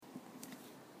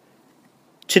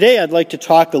Today I'd like to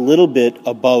talk a little bit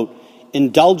about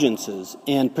indulgences,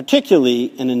 and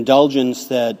particularly an indulgence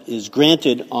that is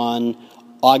granted on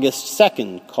August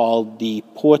 2nd called the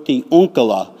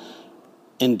Portiuncula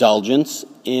Indulgence.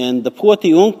 And the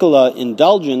Portiuncula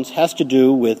Indulgence has to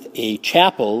do with a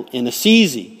chapel in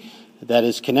Assisi that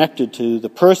is connected to the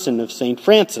person of St.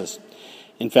 Francis.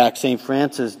 In fact, St.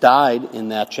 Francis died in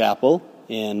that chapel,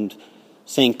 and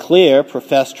St. Clare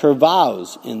professed her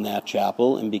vows in that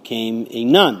chapel and became a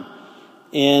nun.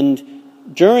 And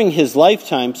during his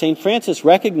lifetime, St. Francis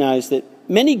recognized that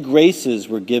many graces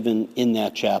were given in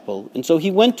that chapel. And so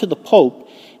he went to the Pope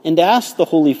and asked the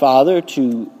Holy Father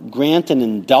to grant an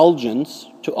indulgence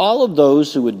to all of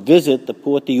those who would visit the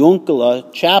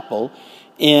Portiuncula Chapel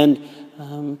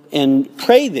and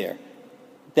pray there,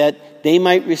 that they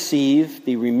might receive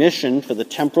the remission for the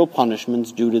temporal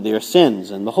punishments due to their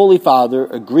sins. And the Holy Father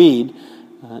agreed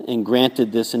and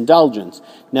granted this indulgence.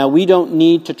 Now, we don't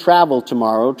need to travel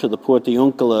tomorrow to the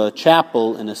Portiuncula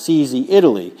Chapel in Assisi,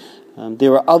 Italy.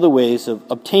 There are other ways of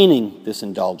obtaining this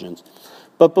indulgence.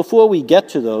 But before we get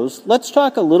to those, let's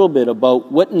talk a little bit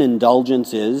about what an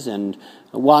indulgence is and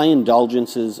why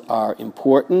indulgences are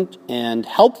important and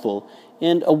helpful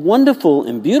and a wonderful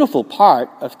and beautiful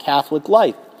part of Catholic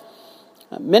life.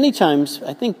 Many times,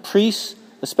 I think priests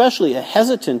especially are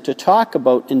hesitant to talk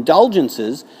about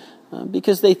indulgences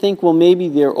because they think, well, maybe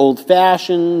they're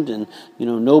old-fashioned and,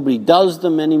 nobody does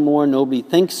them anymore, nobody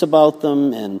thinks about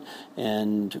them,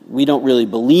 and we don't really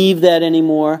believe that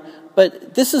anymore.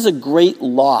 But this is a great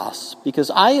loss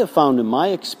because I have found in my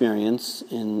experience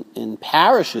in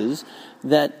parishes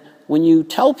that when you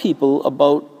tell people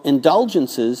about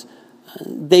indulgences,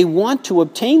 they want to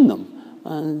obtain them.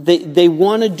 They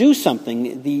want to do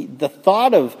something. The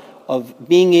thought of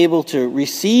being able to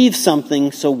receive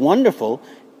something so wonderful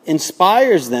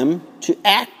inspires them to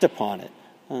act upon it.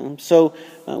 So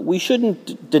we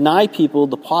shouldn't deny people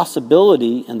the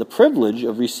possibility and the privilege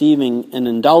of receiving an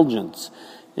indulgence.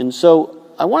 And so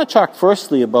I want to talk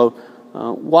firstly about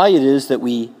why it is that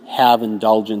we have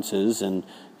indulgences and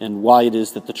why it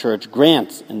is that the Church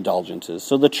grants indulgences.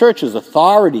 So the Church's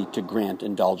authority to grant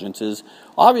indulgences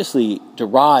obviously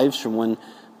derives from when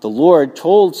the Lord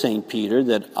told St. Peter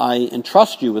that I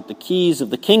entrust you with the keys of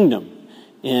the kingdom,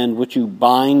 and what you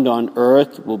bind on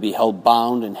earth will be held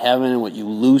bound in heaven, and what you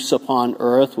loose upon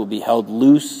earth will be held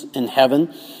loose in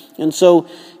heaven. And so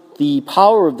the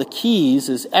power of the keys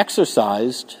is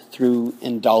exercised through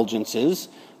indulgences,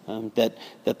 that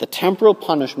the temporal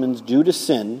punishments due to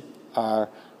sin are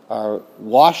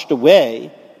washed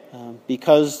away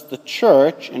because the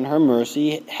Church, in her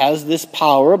mercy, has this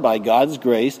power by God's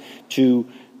grace to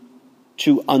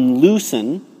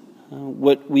unloosen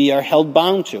what we are held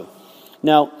bound to.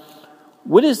 Now,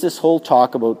 what is this whole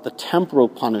talk about the temporal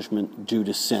punishment due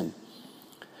to sin?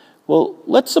 Well,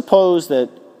 let's suppose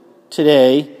that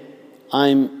today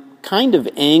I'm kind of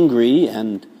angry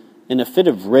and in a fit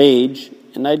of rage,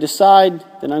 and I decide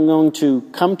that I'm going to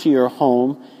come to your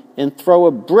home and throw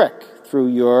a brick through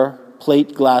your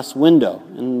plate glass window.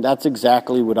 And that's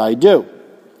exactly what I do.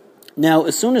 Now,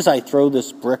 as soon as I throw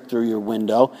this brick through your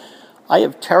window, I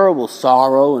have terrible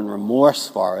sorrow and remorse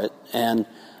for it, and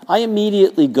I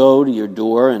immediately go to your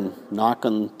door and knock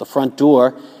on the front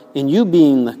door, and you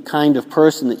being the kind of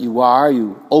person that you are,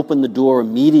 you open the door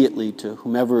immediately to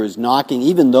whomever is knocking,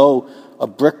 even though a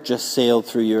brick just sailed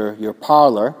through your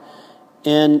parlor,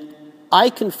 and I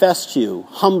confess to you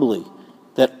humbly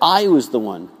that I was the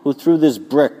one who threw this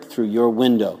brick through your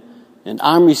window, and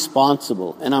I'm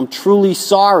responsible, and I'm truly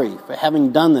sorry for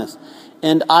having done this,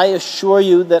 and I assure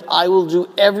you that I will do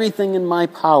everything in my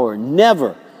power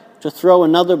never to throw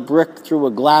another brick through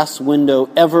a glass window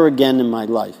ever again in my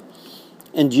life.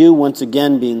 And you, once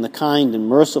again, being the kind and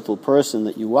merciful person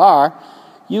that you are,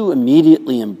 you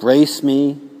immediately embrace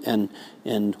me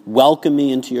and welcome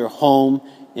me into your home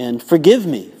and forgive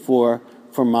me for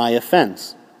my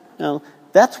offense. Now,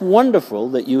 that's wonderful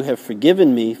that you have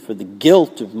forgiven me for the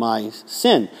guilt of my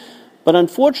sin. But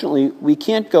unfortunately, we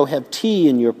can't go have tea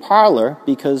in your parlor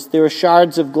because there are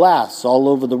shards of glass all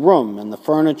over the room and the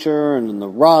furniture and in the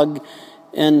rug.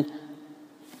 And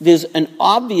there's an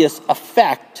obvious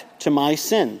effect to my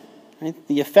sin. Right?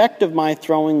 The effect of my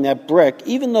throwing that brick,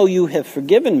 even though you have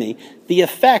forgiven me, the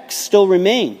effects still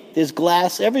remain. There's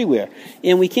glass everywhere.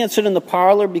 And we can't sit in the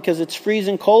parlor because it's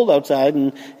freezing cold outside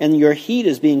and your heat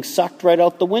is being sucked right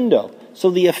out the window.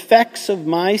 So the effects of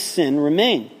my sin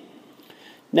remain.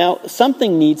 Now,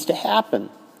 something needs to happen,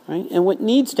 right? And what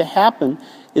needs to happen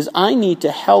is I need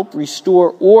to help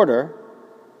restore order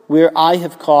where I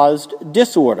have caused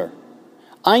disorder.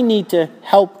 I need to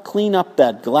help clean up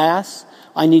that glass.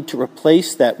 I need to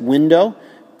replace that window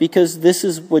because this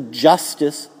is what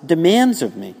justice demands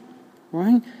of me,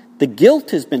 right? The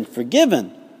guilt has been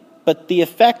forgiven, but the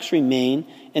effects remain,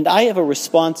 and I have a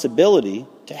responsibility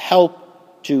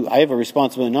I have a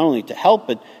responsibility not only to help,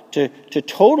 but to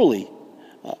totally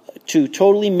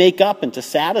make up and to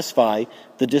satisfy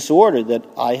the disorder that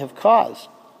I have caused.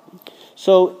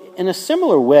 So, in a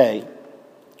similar way,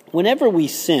 whenever we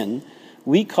sin,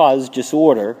 we cause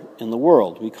disorder in the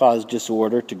world. We cause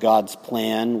disorder to God's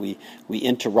plan. We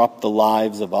interrupt the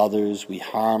lives of others. We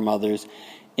harm others.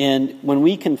 And when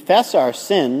we confess our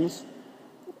sins,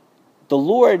 the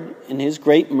Lord, in His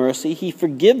great mercy, He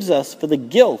forgives us for the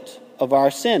guilt of our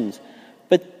sins.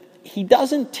 But He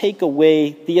doesn't take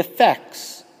away the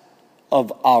effects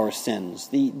of our sins.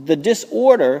 The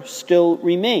disorder still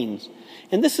remains.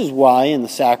 And this is why in the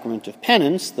sacrament of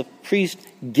penance, the priest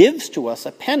gives to us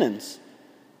a penance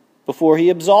before he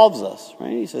absolves us,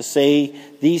 right? He says, say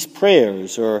these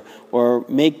prayers, or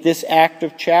make this act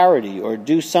of charity, or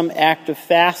do some act of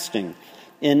fasting.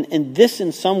 And this,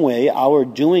 in some way, our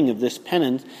doing of this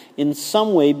penance, in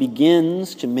some way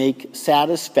begins to make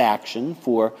satisfaction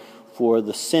for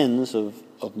the sins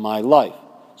of my life.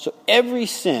 So every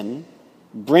sin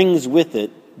brings with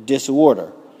it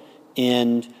disorder.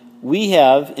 And we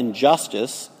have, in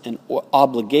justice, an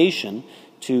obligation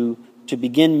to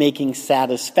begin making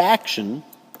satisfaction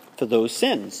for those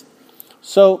sins.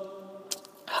 So,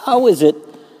 how is it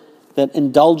that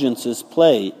indulgences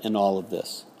play in all of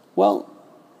this? Well,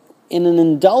 in an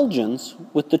indulgence,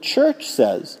 what the Church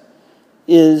says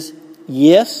is,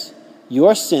 yes,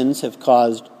 your sins have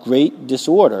caused great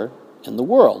disorder in the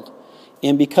world.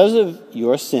 And because of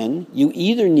your sin, you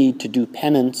either need to do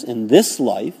penance in this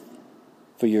life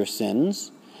for your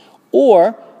sins,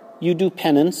 or you do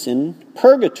penance in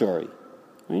purgatory.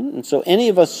 Right? And so any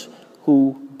of us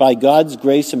who, by God's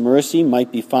grace and mercy,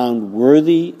 might be found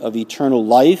worthy of eternal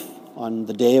life on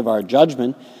the day of our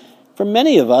judgment, for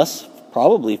many of us,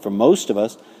 probably for most of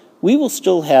us, we will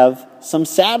still have some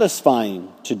satisfying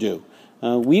to do.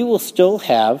 We will still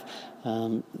have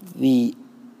the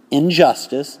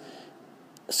injustice,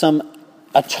 some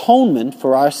atonement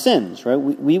for our sins, right?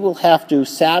 We will have to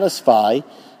satisfy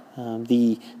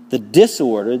the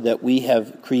disorder that we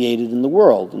have created in the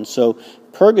world. And so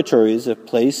purgatory is a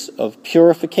place of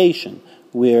purification,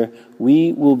 where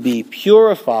we will be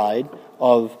purified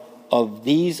of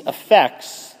these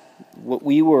effects, what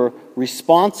we were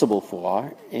responsible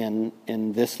for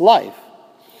in this life.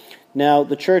 Now,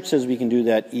 the Church says we can do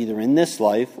that either in this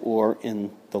life or in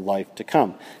the life to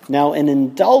come. Now, an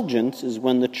indulgence is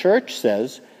when the Church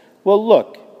says, well,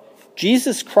 look,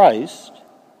 Jesus Christ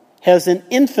has an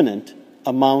infinite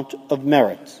amount of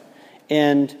merits.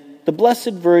 And the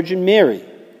Blessed Virgin Mary,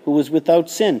 who was without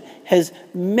sin, has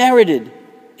merited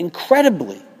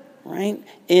incredibly, right?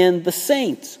 And the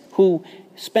saints who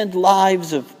spent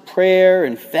lives of prayer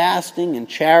and fasting and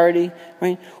charity,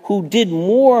 right? Who did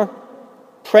more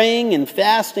praying and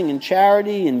fasting and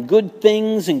charity and good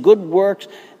things and good works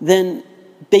than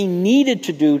they needed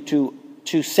to do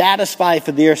to satisfy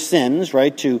for their sins,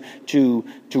 right? To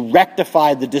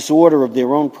rectify the disorder of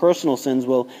their own personal sins.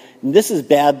 Well, this is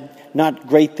bad, not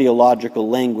great theological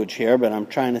language here, but I'm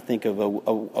trying to think of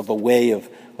a way of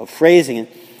phrasing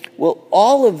it. Well,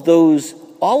 all of those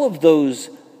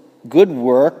good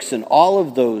works and all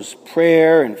of those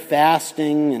prayer and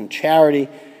fasting and charity,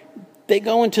 they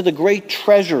go into the great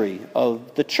treasury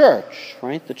of the Church,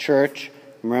 right? The Church,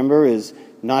 remember, is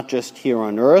not just here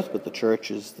on earth, but the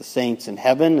Church is the saints in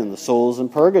heaven and the souls in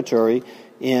purgatory,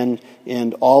 and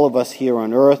all of us here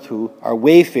on earth who are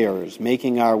wayfarers,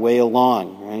 making our way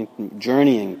along, right?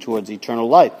 Journeying towards eternal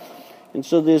life. And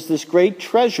so there's this great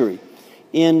treasury.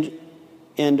 And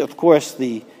of course,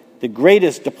 the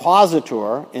greatest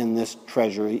depositor in this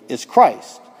treasury is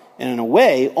Christ. And in a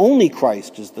way, only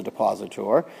Christ is the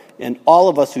depositor, and all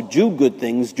of us who do good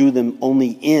things do them only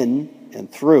in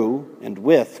and through and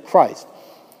with Christ.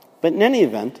 But in any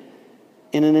event,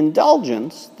 in an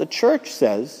indulgence, the Church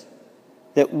says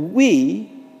that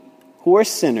we, who are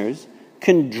sinners,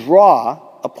 can draw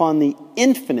upon the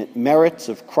infinite merits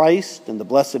of Christ and the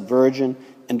Blessed Virgin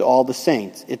and all the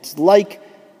saints. It's like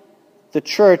the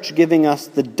Church giving us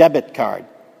the debit card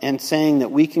and saying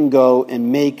that we can go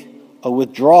and make a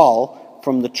withdrawal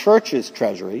from the Church's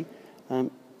treasury,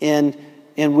 and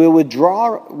we're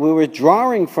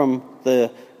withdrawing from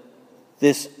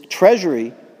this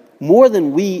treasury more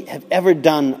than we have ever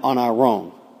done on our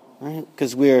own, right?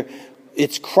 Because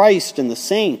it's Christ and the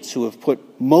saints who have put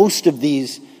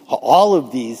all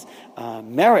of these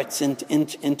merits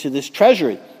into this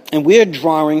treasury, and we're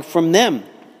drawing from them,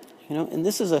 and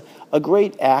this is a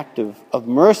great act of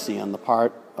mercy on the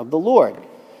part of the Lord.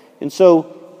 And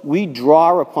so we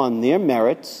draw upon their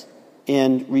merits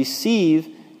and receive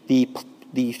the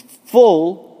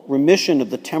full remission of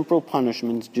the temporal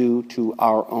punishments due to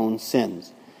our own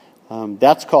sins.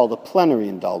 That's called a plenary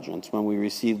indulgence, when we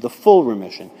receive the full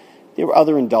remission. There are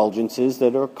other indulgences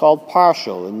that are called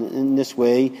partial. And in this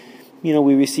way,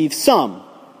 we receive some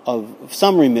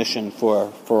remission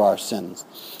for our sins,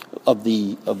 of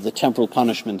the temporal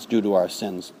punishments due to our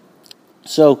sins.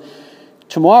 So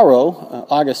tomorrow,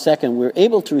 August 2nd, we're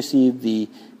able to receive the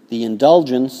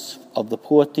indulgence of the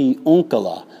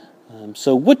Portiuncula.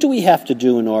 So what do we have to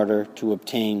do in order to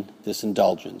obtain this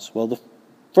indulgence? Well, the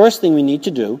first thing we need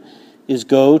to do is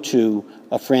go to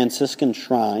a Franciscan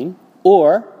shrine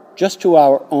or just to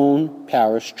our own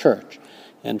parish church.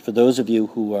 And for those of you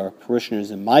who are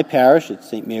parishioners in my parish, it's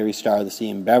St. Mary's Star of the Sea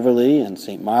in Beverly and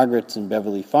St. Margaret's in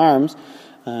Beverly Farms.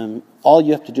 All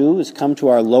you have to do is come to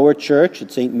our lower church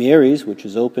at St. Mary's, which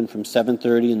is open from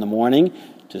 7:30 in the morning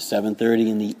to 7:30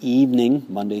 in the evening,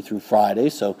 Monday through Friday.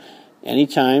 So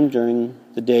anytime during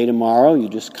the day tomorrow, you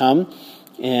just come.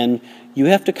 And you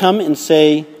have to come and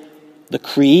say the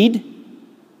Creed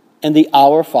and the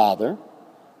Our Father.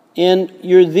 And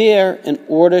you're there in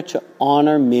order to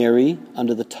honor Mary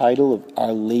under the title of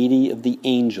Our Lady of the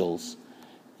Angels.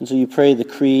 And so you pray the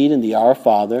Creed and the Our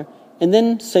Father, and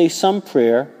then say some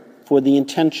prayer for the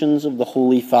intentions of the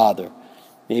Holy Father.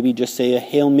 Maybe just say a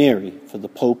Hail Mary for the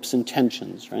Pope's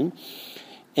intentions, right?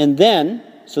 And then,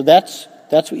 so that's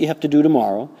what you have to do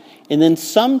tomorrow. And then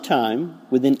sometime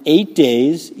within 8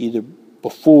 days, either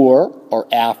before or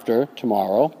after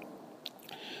tomorrow,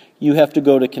 you have to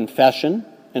go to confession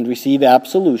and receive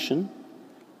absolution,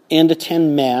 and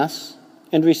attend Mass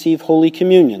and receive Holy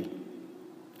Communion.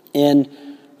 And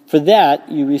for that,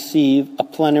 you receive a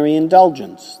plenary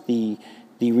indulgence, the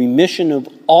remission of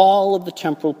all of the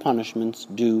temporal punishments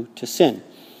due to sin.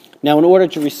 Now, in order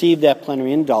to receive that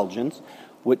plenary indulgence,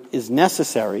 what is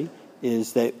necessary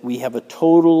is that we have a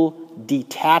total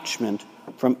detachment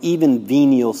from even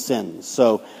venial sins.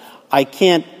 So I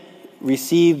can't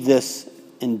receive this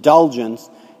indulgence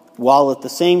while at the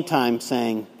same time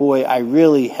saying, boy, I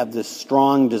really have this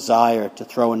strong desire to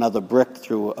throw another brick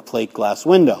through a plate glass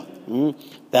window.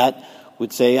 That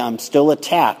would say I'm still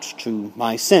attached to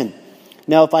my sin.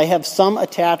 Now, if I have some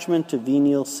attachment to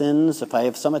venial sins, if I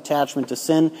have some attachment to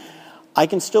sin, I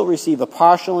can still receive a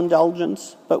partial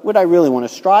indulgence, but what I really want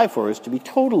to strive for is to be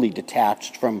totally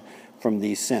detached from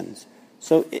these sins.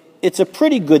 So it's a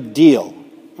pretty good deal.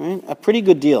 Right? A pretty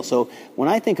good deal. So when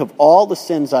I think of all the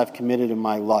sins I've committed in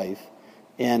my life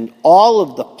and all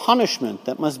of the punishment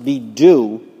that must be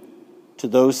due to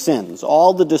those sins,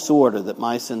 all the disorder that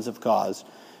my sins have caused,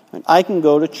 I can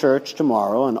go to church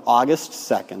tomorrow on August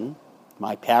 2nd,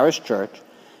 my parish church,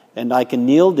 and I can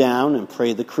kneel down and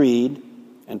pray the Creed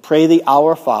and pray the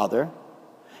Our Father,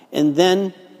 and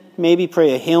then maybe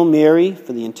pray a Hail Mary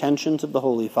for the intentions of the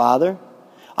Holy Father.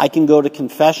 I can go to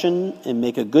confession and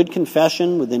make a good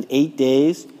confession within 8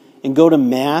 days, and go to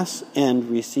Mass and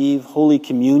receive Holy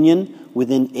Communion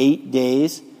within 8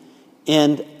 days,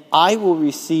 and I will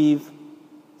receive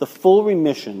the full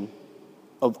remission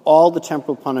of all the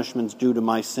temporal punishments due to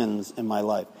my sins in my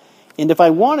life. And if I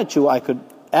wanted to, I could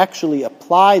actually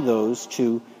apply those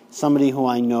to somebody who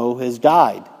I know has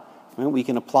died. Right? We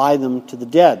can apply them to the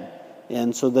dead,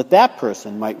 and so that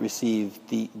person might receive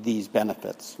these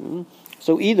benefits.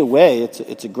 So either way,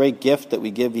 it's a great gift that we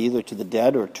give either to the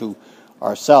dead or to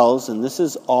ourselves, and this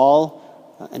is all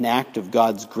an act of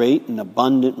God's great and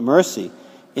abundant mercy.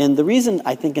 And the reason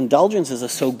I think indulgences are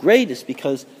so great is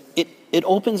because it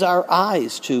opens our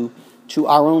eyes to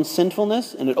our own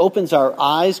sinfulness, and it opens our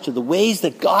eyes to the ways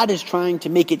that God is trying to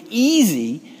make it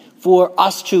easy for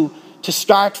us to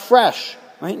start fresh,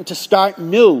 right, and to start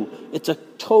new. It's a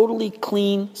totally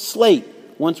clean slate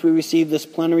once we receive this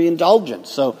plenary indulgence.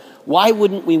 So why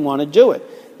wouldn't we want to do it?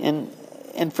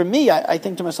 And for me, I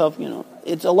think to myself,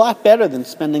 it's a lot better than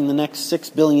spending the next 6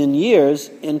 billion years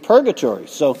in purgatory.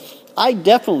 So I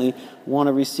definitely want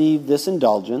to receive this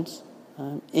indulgence.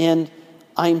 And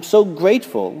I'm so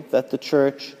grateful that the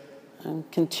Church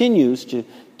continues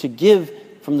to give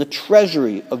from the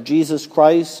treasury of Jesus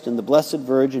Christ and the Blessed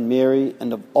Virgin Mary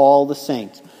and of all the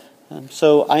saints.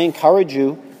 So I encourage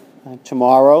you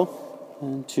tomorrow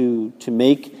to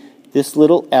make this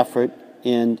little effort,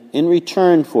 and in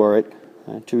return for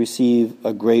it, to receive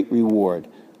a great reward.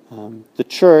 The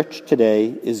Church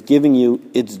today is giving you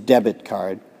its debit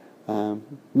card.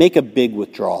 Make a big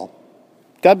withdrawal.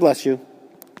 God bless you.